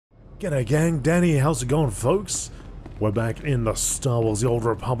G'day gang, Danny, how's it going folks? We're back in the Star Wars The Old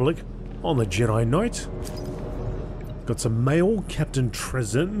Republic on the Jedi Knight. Got some mail, Captain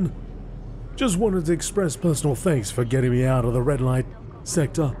Trezin. Just wanted to express personal thanks for getting me out of the red light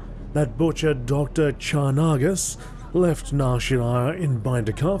sector. That butcher Dr. Charnagus left Nar Shaddaa in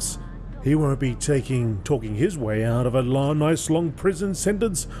binder cuffs. He won't be talking his way out of a nice long prison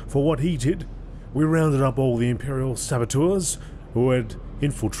sentence for what he did. We rounded up all the Imperial saboteurs who had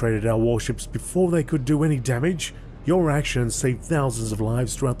infiltrated our warships before they could do any damage. Your actions saved thousands of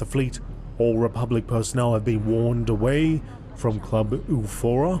lives throughout the fleet. All Republic personnel have been warned away from Club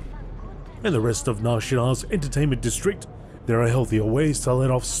Ufora and the rest of Nar Shaddaa's entertainment district. There are healthier ways to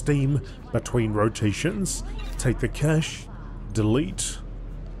let off steam between rotations. Take the cash, delete.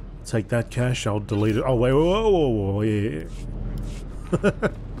 Take that cash, I'll delete it. Oh, wait, whoa, yeah.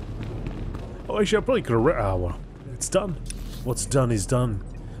 Oh, actually, I probably could have well, it's done. What's done is done.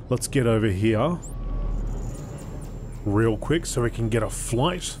 Let's get over here real quick so we can get a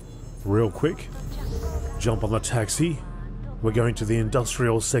flight real quick. Jump on the taxi. We're going to the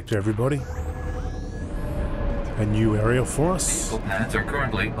industrial sector, everybody. A new area for us. Vehicle paths are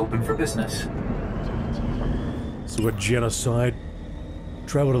currently open for business. So we're Genocide.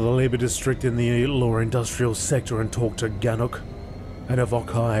 Travel to the labor district in the lower industrial sector and talk to Ganok and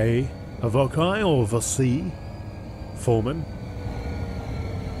Avokai or Vasi Foreman.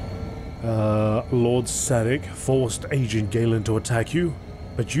 Lord Sadik forced Agent Galen to attack you,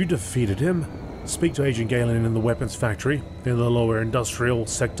 but you defeated him. Speak to Agent Galen in the weapons factory in the lower industrial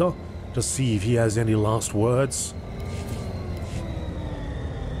sector to see if he has any last words.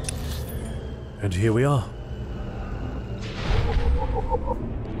 And here we are.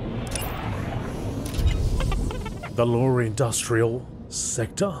 The lower industrial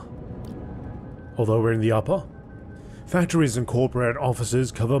sector. Although we're in the upper. Factories and corporate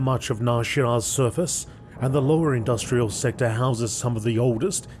offices cover much of Nar Shaddaa's surface, and the lower industrial sector houses some of the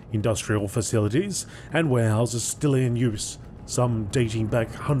oldest industrial facilities and warehouses still in use, some dating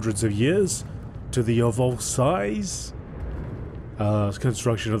back hundreds of years to the Volsize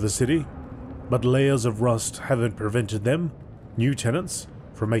construction of the city. But layers of rust haven't prevented them, new tenants,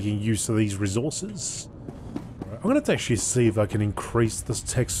 from making use of these resources. I'm going to actually see if I can increase this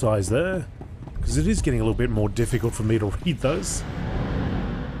text size there, because it is getting a little bit more difficult for me to read those.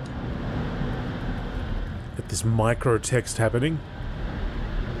 Get this micro text happening.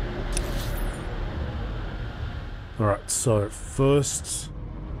 Alright, so first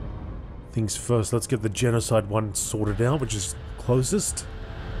things first, let's get the Genocide one sorted out, which is closest.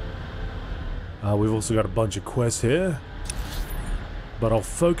 We've also got a bunch of quests here, but I'll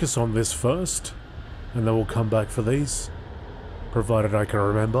focus on this first, and then we'll come back for these, provided I can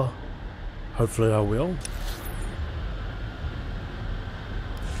remember. Hopefully I will.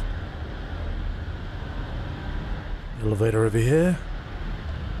 Elevator over here.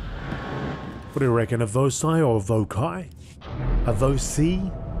 What do you reckon, a Vosai or a Vokai? A Vosi?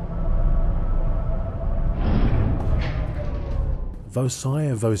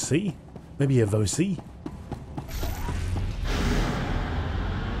 Vosai, a Vosi? Maybe a Vosi?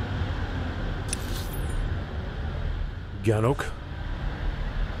 Ganok.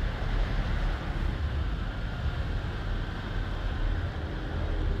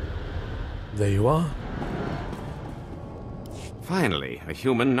 There you are. Finally, a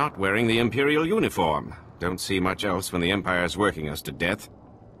human not wearing the Imperial uniform. Don't see much else when the Empire's working us to death.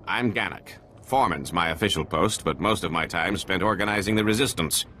 I'm Ganok. Foreman's my official post, but most of my time spent organizing the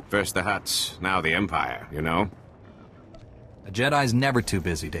Resistance. First the Hutts, now the Empire, you know? A Jedi's never too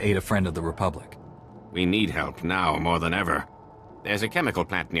busy to aid a friend of the Republic. We need help now more than ever. There's a chemical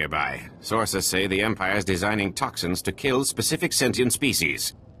plant nearby. Sources say the Empire's designing toxins to kill specific sentient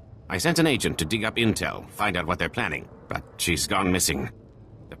species. I sent an agent to dig up intel, find out what they're planning, but she's gone missing.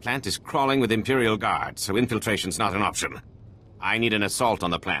 The plant is crawling with Imperial guards, so infiltration's not an option. I need an assault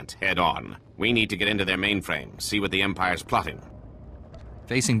on the plant, head on. We need to get into their mainframe, see what the Empire's plotting.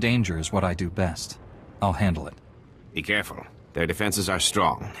 Facing danger is what I do best. I'll handle it. Be careful. Their defenses are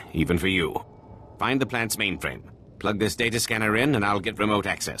strong, even for you. Find the plant's mainframe. Plug this data scanner in, and I'll get remote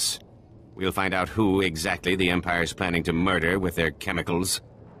access. We'll find out who exactly the Empire's planning to murder with their chemicals.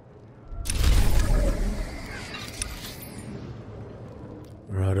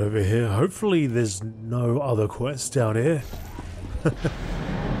 Right over here. Hopefully there's no other quests down here.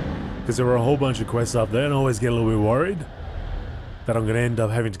 Because there were a whole bunch of quests up there, and I always get a little bit worried that I'm going to end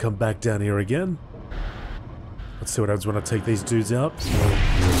up having to come back down here again. Let's see what happens when I take these dudes out.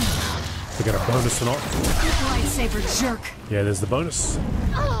 If I get a bonus or not. Lightsaber jerk. Yeah, there's the bonus.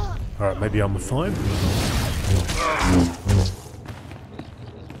 Alright, maybe I'm fine.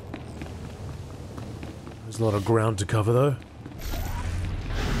 There's a lot of ground to cover though.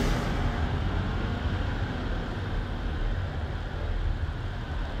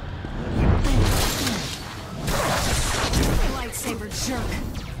 Lightsaber jerk.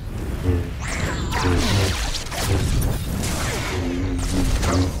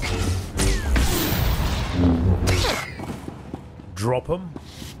 Drop him.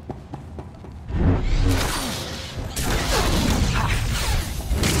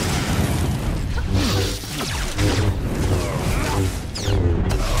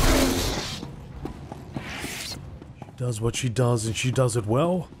 She does what she does and she does it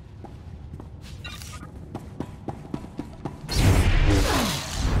well.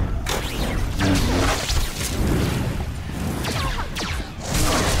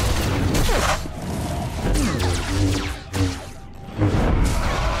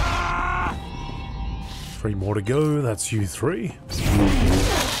 Three more to go, that's you three.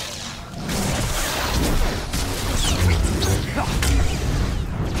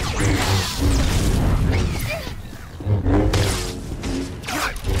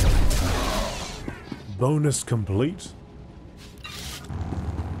 Bonus complete.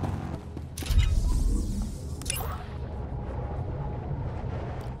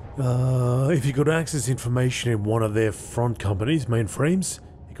 If you could access information in one of their front companies' mainframes,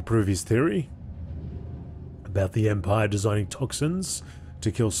 you could prove his theory about the Empire designing toxins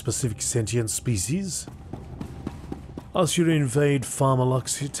to kill specific sentient species. Ask you to invade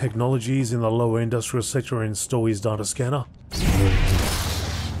Pharmalux Technologies in the lower industrial sector and install his data scanner.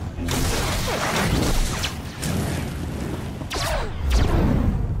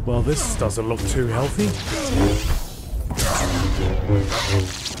 Well, this doesn't look too healthy.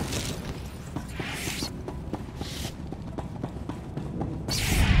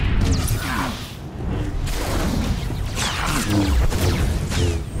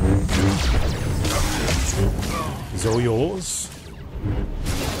 It's all yours.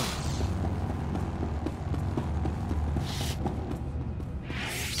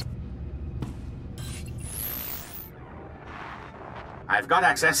 I've got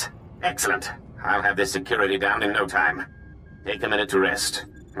access. Excellent. I'll have this security down in no time. Take a minute to rest.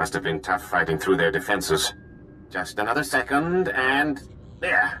 Must have been tough fighting through their defenses. Just another second, and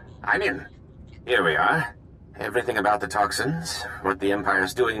there, I'm in. Here we are. Everything about the toxins, what the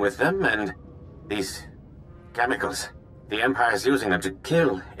Empire's doing with them, and these chemicals. The Empire's using them to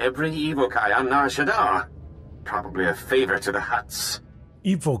kill every evokai on Nar Shaddaa. Probably a favor to the Hutts.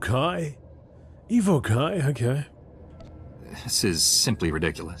 Evokai? Evokai, okay. This is simply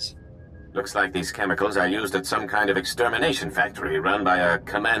ridiculous. Looks like these chemicals are used at some kind of extermination factory run by a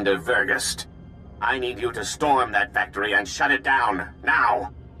Commander Vergust. I need you to storm that factory and shut it down,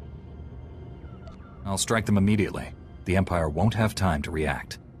 now! I'll strike them immediately. The Empire won't have time to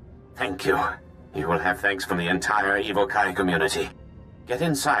react. Thank you. You will have thanks from the entire evokai community. Get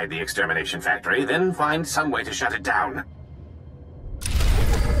inside the extermination factory, then find some way to shut it down.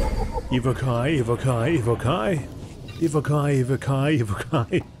 Evokai, evokai, evokai. Evokai, evokai,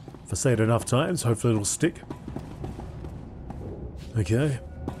 evokai. If I say it enough times, hopefully it'll stick. Okay.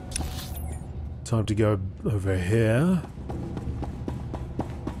 Time to go over here.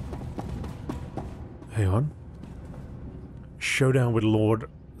 Hang on. Showdown with Lord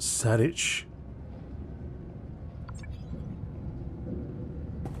Sadich.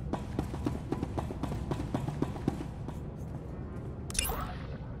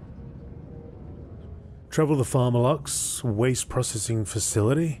 Travel the Pharmalux waste processing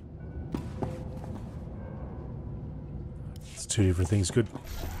facility. It's two different things, good.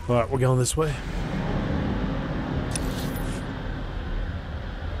 Alright, we're going this way.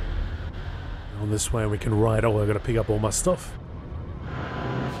 Going this way and we can ride. Oh, I gotta pick up all my stuff.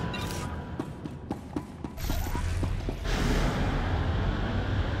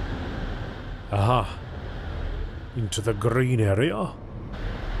 Aha. Into the green area.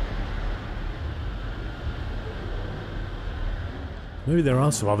 Maybe there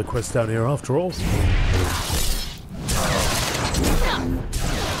are some other quests down here after all.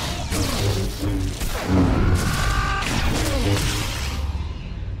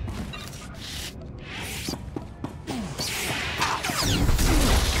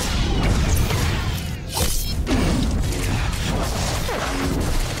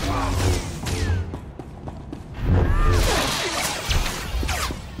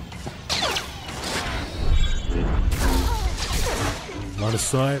 Line of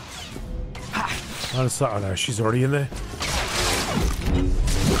sight. Line of sight. Oh no, she's already in there.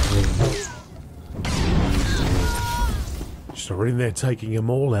 She's already in there taking them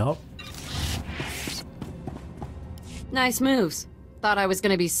all out. Nice moves. Thought I was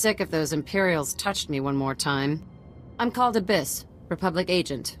gonna be sick if those Imperials touched me one more time. I'm called Abyss, Republic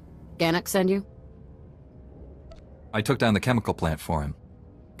agent. Ganak send you? I took down the chemical plant for him.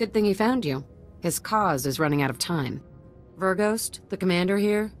 Good thing he found you. His cause is running out of time. Verghost, the commander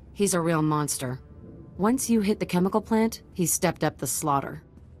here, he's a real monster. Once you hit the chemical plant, he stepped up the slaughter.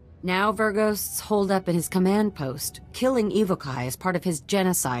 Now Verghost's holed up in his command post, killing Evokai as part of his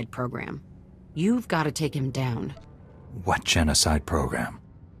genocide program. You've got to take him down. What genocide program?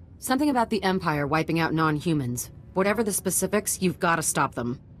 Something about the Empire wiping out non-humans. Whatever the specifics, you've got to stop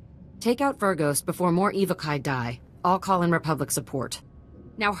them. Take out Verghost before more Evokai die. I'll call in Republic support.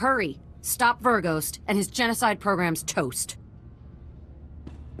 Now hurry! Stop Verghost, and his genocide program's toast.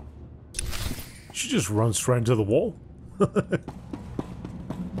 She just runs straight into the wall.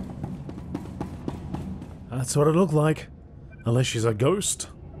 That's what it looked like. Unless she's a ghost.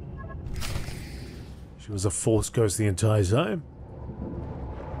 She was a Force ghost the entire time.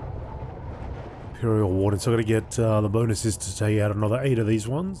 Imperial Warden, so I gotta get the bonuses to take out another 8 of these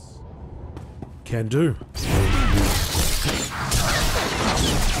ones. Can do.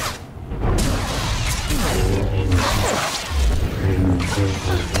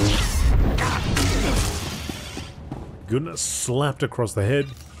 Goodness, slapped across the head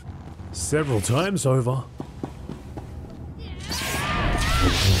several times over.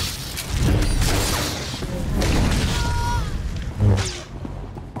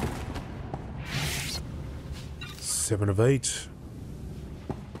 Seven of 8.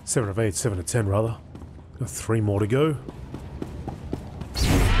 7 of 8, 7 of 10 rather. Got 3 more to go.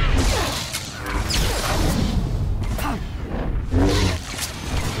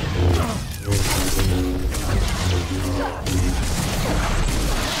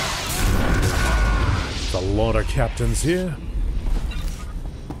 A lot of captains here.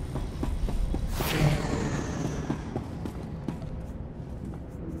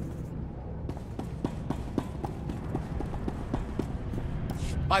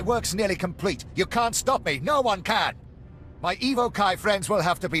 My work's nearly complete. You can't stop me. No one can. My Evokai friends will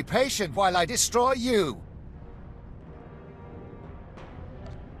have to be patient while I destroy you.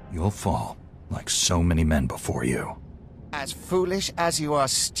 You'll fall, like so many men before you. As foolish as you are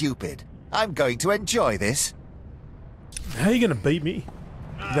stupid. I'm going to enjoy this. How are you gonna beat me?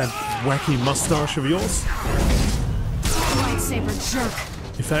 That wacky mustache of yours? Lightsaber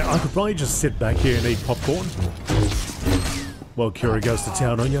jerk. In fact, I could probably just sit back here and eat popcorn. Well, Kira goes to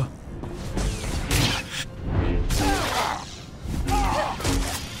town on you.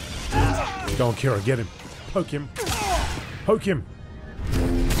 Go on, Kira, get him. Poke him. Poke him.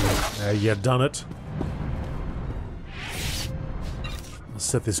 You done it. I'll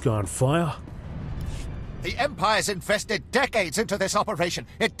set this guy on fire. The Empire's invested decades into this operation.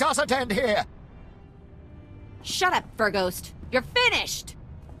 It doesn't end here. Shut up, Verghost. You're finished!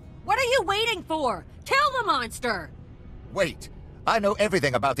 What are you waiting for? Kill the monster! Wait. I know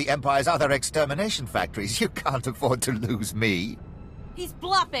everything about the Empire's other extermination factories. You can't afford to lose me. He's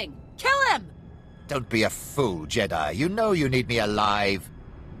bluffing! Kill him! Don't be a fool, Jedi. You know you need me alive.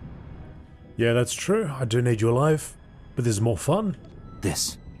 Yeah, that's true. I do need you alive. But there's more fun.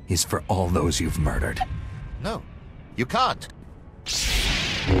 This is for all those you've murdered. No, you can't.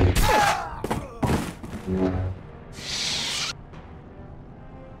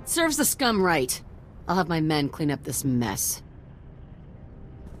 Serves the scum right. I'll have my men clean up this mess.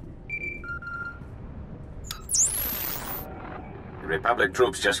 The Republic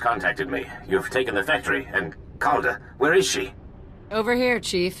troops just contacted me. You've taken the factory, and Calda, where is she? Over here,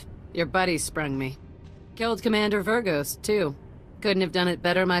 Chief. Your buddy sprung me. Killed Commander Verghost, too. Couldn't have done it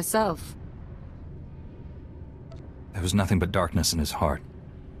better myself. There was nothing but darkness in his heart.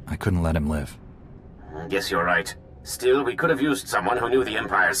 I couldn't let him live. Guess you're right. Still, we could have used someone who knew the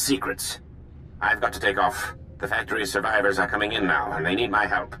Empire's secrets. I've got to take off. The factory's survivors are coming in now, and they need my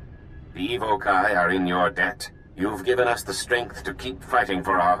help. The Evokai are in your debt. You've given us the strength to keep fighting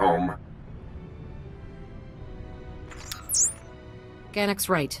for our home. Ganak's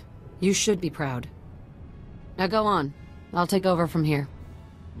right. You should be proud. Now go on. I'll take over from here.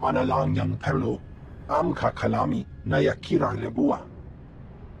 Manalang Perlo, Amka Kalami, Nayakira Lebua.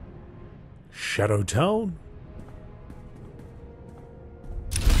 Shadow Town?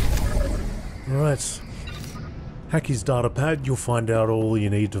 Right. Hack his data pad, you'll find out all you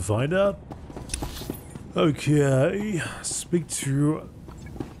need to find out. Okay, speak to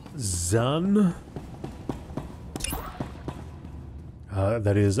Zan.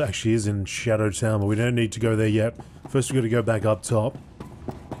 That is, actually is in Shadow Town, but we don't need to go there yet. First we've got to go back up top.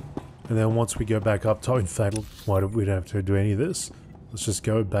 And then once we go back up top, in fact, we don't have to do any of this. Let's just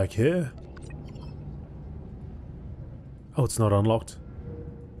go back here. Oh, it's not unlocked.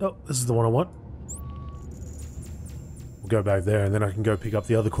 Oh, this is the one I want. We'll go back there and then I can go pick up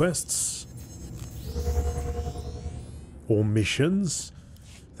the other quests. Or missions.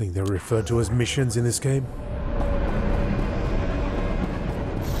 I think they're referred to as missions in this game.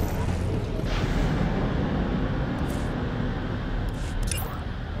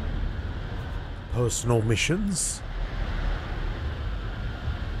 Personal missions.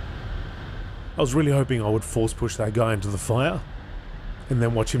 I was really hoping I would force push that guy into the fire and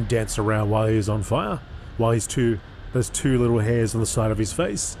then watch him dance around while he is on fire. While there's two little hairs on the side of his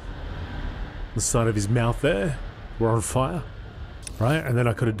face, the side of his mouth there, were on fire, right? And then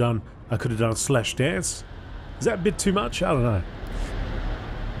I could have done a slash dance. Is that a bit too much? I don't know.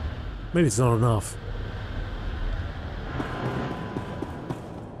 Maybe it's not enough.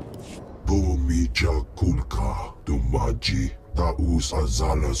 Bumija kulka dumaji taus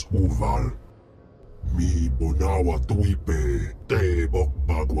azalas uval. Mi bonawa tuipe te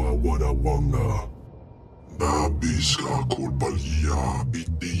bagwa wana wanga. Nabiska kulbalia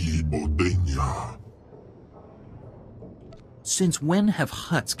biti bodenya. Since when have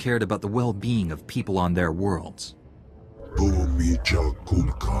Hutts cared about the well-being of people on their worlds? Bumija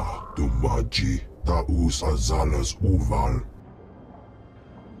kulka dumaji taus azalas uval.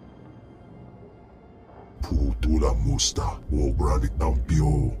 Putula musta wo granik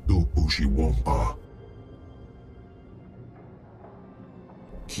tampio do pushi wampa.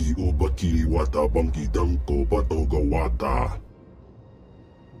 Ki obakiri wata bangi danko batoga wata.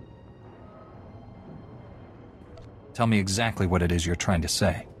 Tell me exactly what it is you're trying to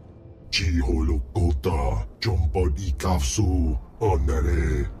say. Chiholokota chompodi kafsu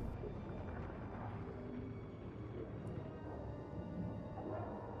onere.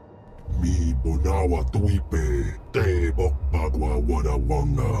 Mi bonawa tuipe te bokbagwa wana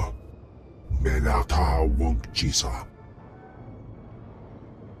wanga. Melata wonk chisa.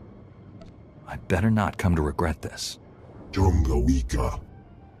 I better not come to regret this. Jonga wika.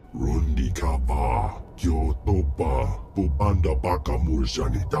 Rundi kaba. Kyoto ba. Bubanda baka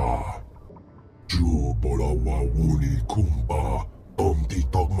mursanita. Ju bola wa wuni kumba. Omti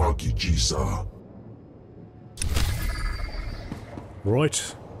tokmaki chisa.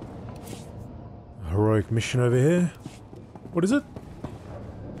 Right. Heroic mission over here. What is it?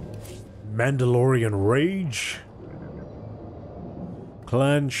 Mandalorian Rage.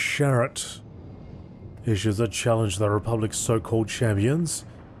 Clan Sharrat issues a challenge to the Republic's so-called champions.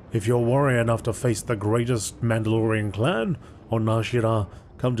 If you're warrior enough to face the greatest Mandalorian clan on Nar Shaddaa,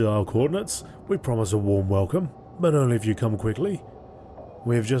 come to our coordinates. We promise a warm welcome, but only if you come quickly.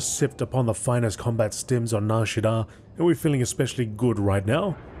 We have just sipped upon the finest combat stims on Nar Shaddaa, and we're feeling especially good right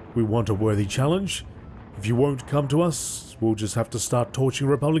now. We want a worthy challenge. If you won't come to us, we'll just have to start torching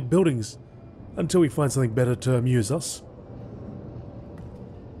Republic buildings until we find something better to amuse us.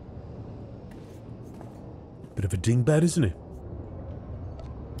 Bit of a dingbat, isn't it?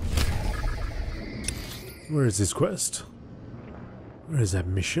 Where is this quest? Where is that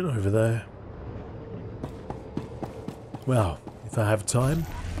mission over there? Well, if I have time,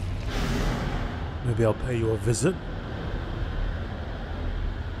 maybe I'll pay you a visit.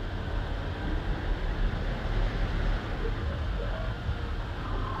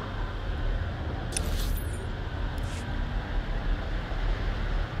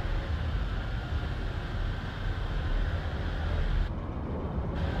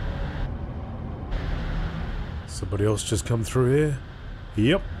 Somebody else just come through here?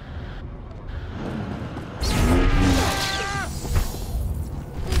 Yep.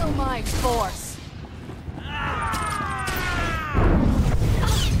 Feel my force.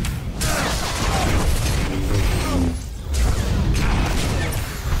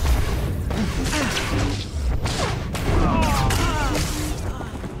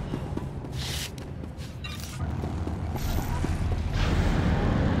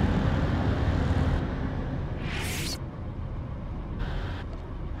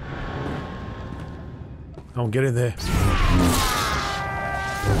 I'll get in there.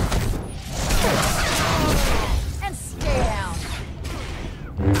 And stay down.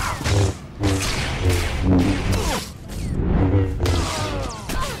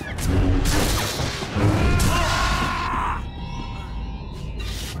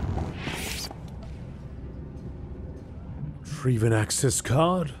 Retrieve an access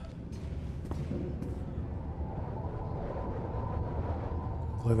card.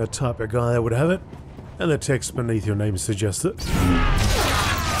 Like the type of guy that would have it. And the text beneath your name suggests it.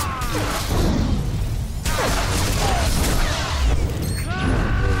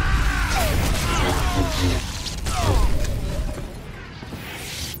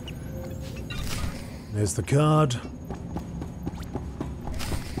 There's the card.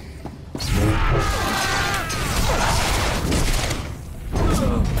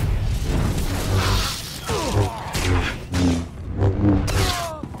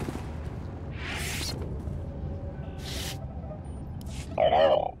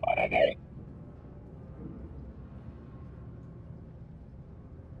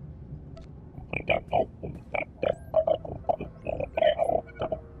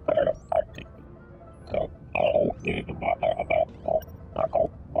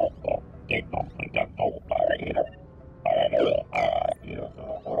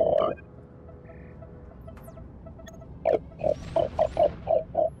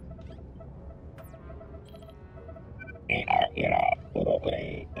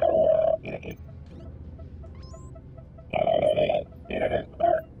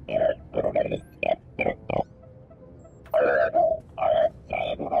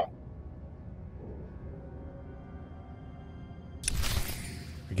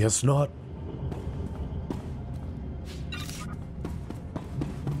 I guess not.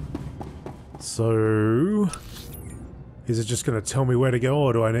 So, is it just going to tell me where to go,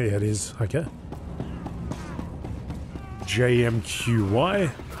 or do I need it? Is okay.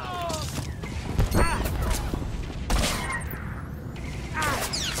 JMQY.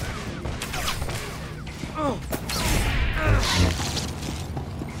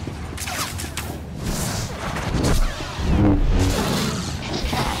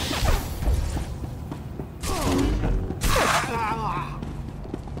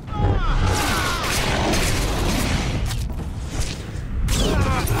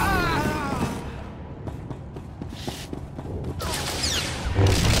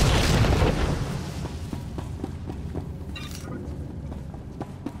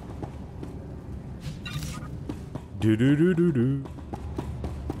 Do do do do do.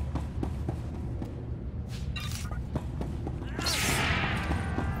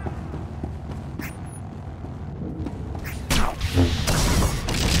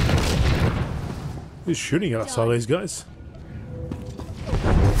 He's shooting at us, all these guys.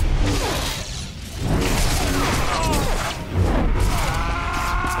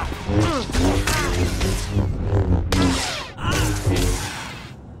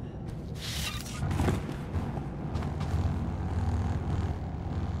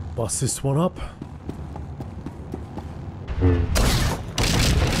 Bust this one up.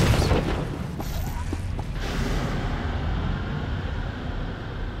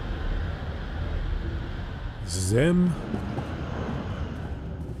 This is M.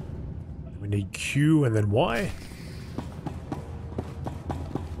 We need Q and then Y.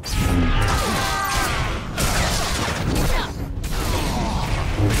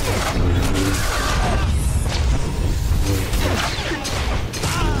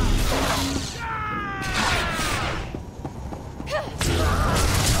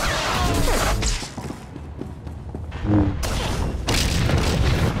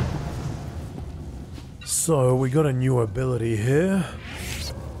 So we got a new ability here.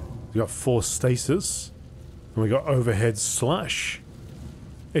 We got force stasis, and we got overhead slash.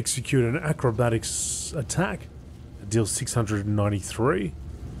 Execute an acrobatics attack. It deals 693,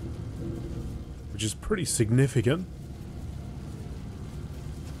 which is pretty significant.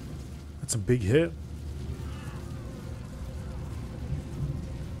 That's a big hit.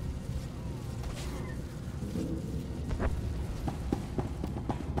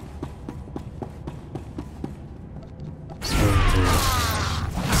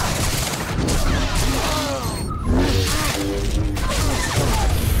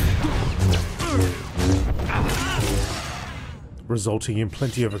 Resulting in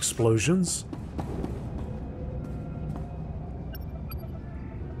plenty of explosions.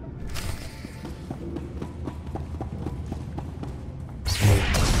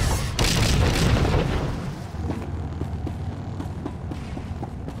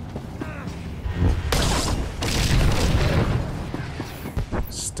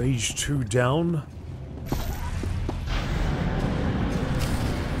 Stage 2 down.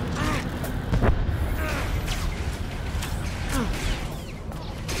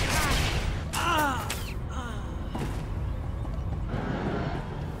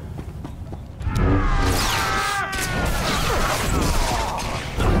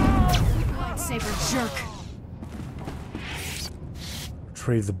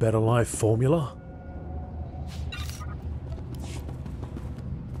 Retrieve the better life formula.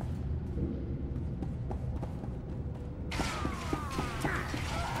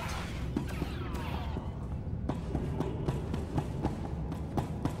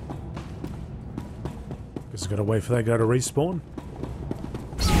 Guess I gotta wait for that guy to respawn.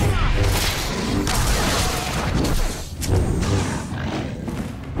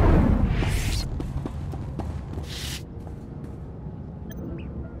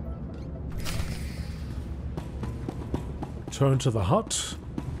 Turn to the hut.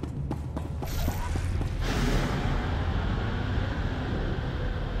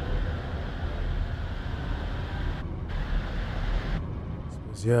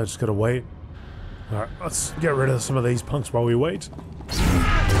 Yeah, just gotta wait. Alright, let's get rid of some of these punks while we wait.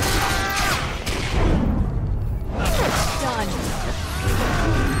 Done.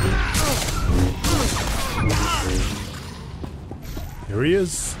 Here he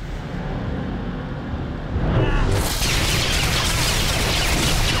is.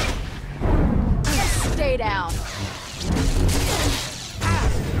 Stay down.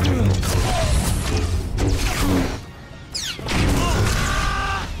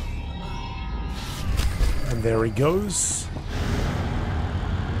 And there he goes.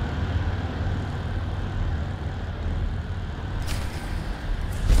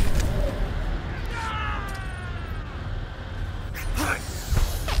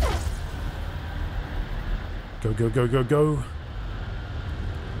 Go, go, go, go, go.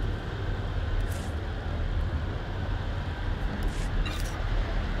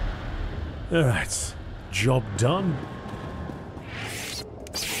 Alright, job done.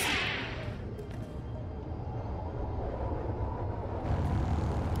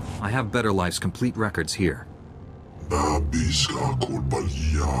 I have Better Life's complete records here. Nabis ka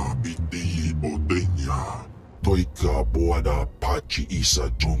kurbalia biti bodenya. Toika boada pachi isa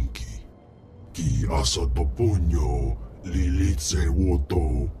junki. Ki asa toponyo lilitse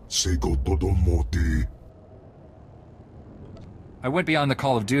woto sego todomote. I went beyond the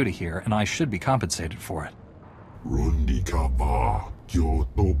call of duty here, and I should be compensated for it. Rundi kava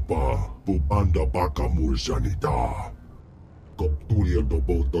kyoto pa pupanda baka mursanita. Koptulia do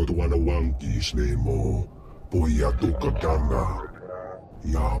boto tuana wankis nemo. Poya tukatana.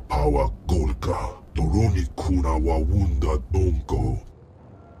 Ya pawa golka. Toroni kuna wawunda donko.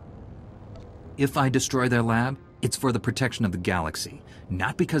 If I destroy their lab, it's for the protection of the galaxy,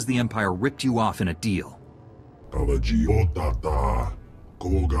 not because the Empire ripped you off in a deal. Tawaji otata.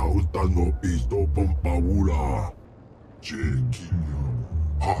 Koga utano pisto pompaula. Jekiyo.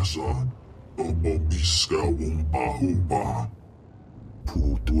 Hasa. Obo biska wumpahuba.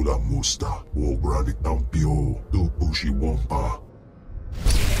 Putula musta. Wobrani tampio. Tupushi wompa.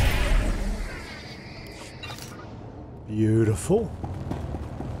 Beautiful.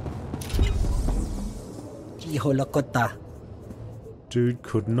 Dude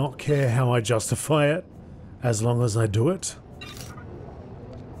could not care how I justify it, as long as I do it.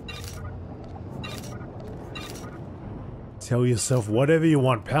 Tell yourself whatever you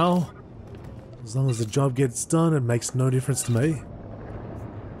want, pal. As long as the job gets done, it makes no difference to me.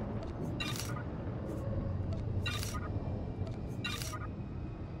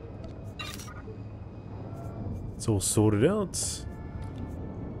 It's all sorted out.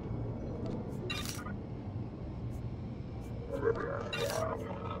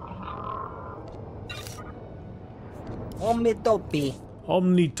 Omnitopi.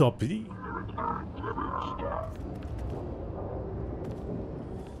 Omnitopi.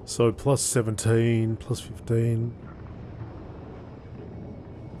 So plus 17, plus 15.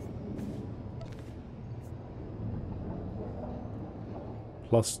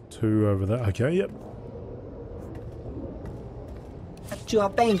 Plus 2 over there. Okay, yep.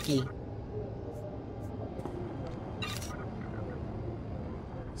 Chuapenki.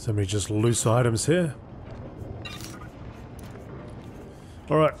 So many just loose items here.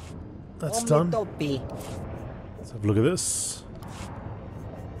 Alright, that's done. Let's have a look at this.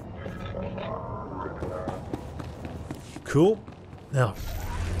 Cool. Now,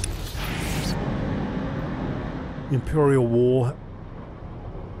 Imperial War.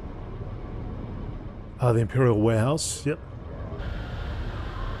 The Imperial Warehouse, yep.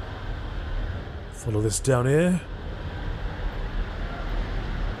 Follow this down here.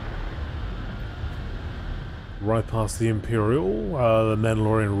 Right past the Imperial, the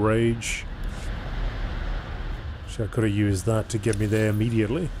Mandalorian Rage. Actually, I could have used that to get me there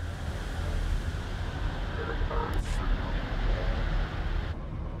immediately.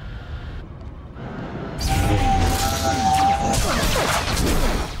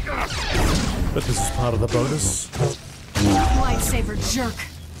 But this is part of the bonus. Lightsaber jerk.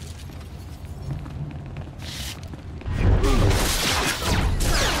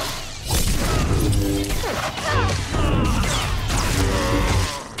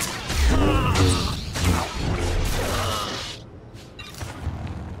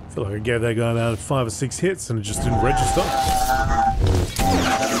 I feel like I gave that guy about 5 or 6 hits and it just didn't register.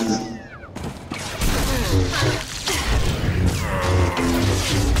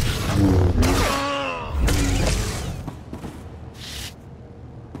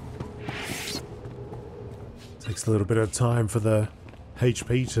 Takes a little bit of time for the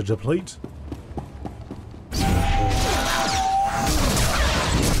HP to deplete.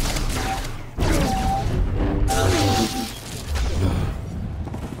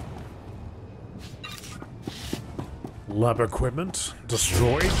 Lab equipment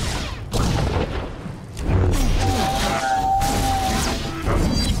destroyed.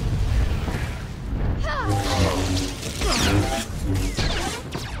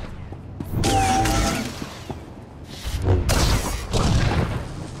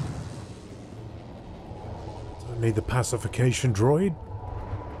 Don't need the pacification droid.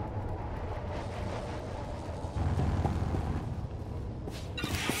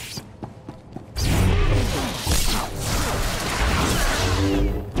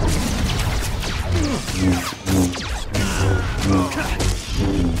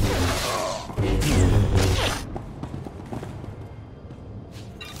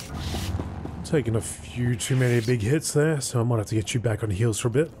 Taking a few too many big hits there, so I might have to get you back on heels for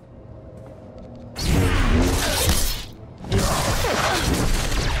a bit.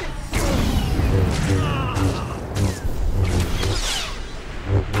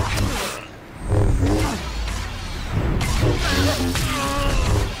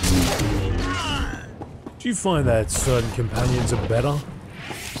 Do you find that certain companions are better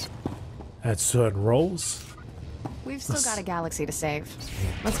at certain roles? We've still got a galaxy to save.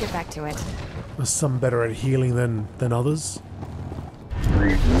 Let's get back to it. Are some better at healing than others?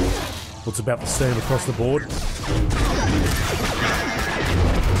 What's about the same across the board?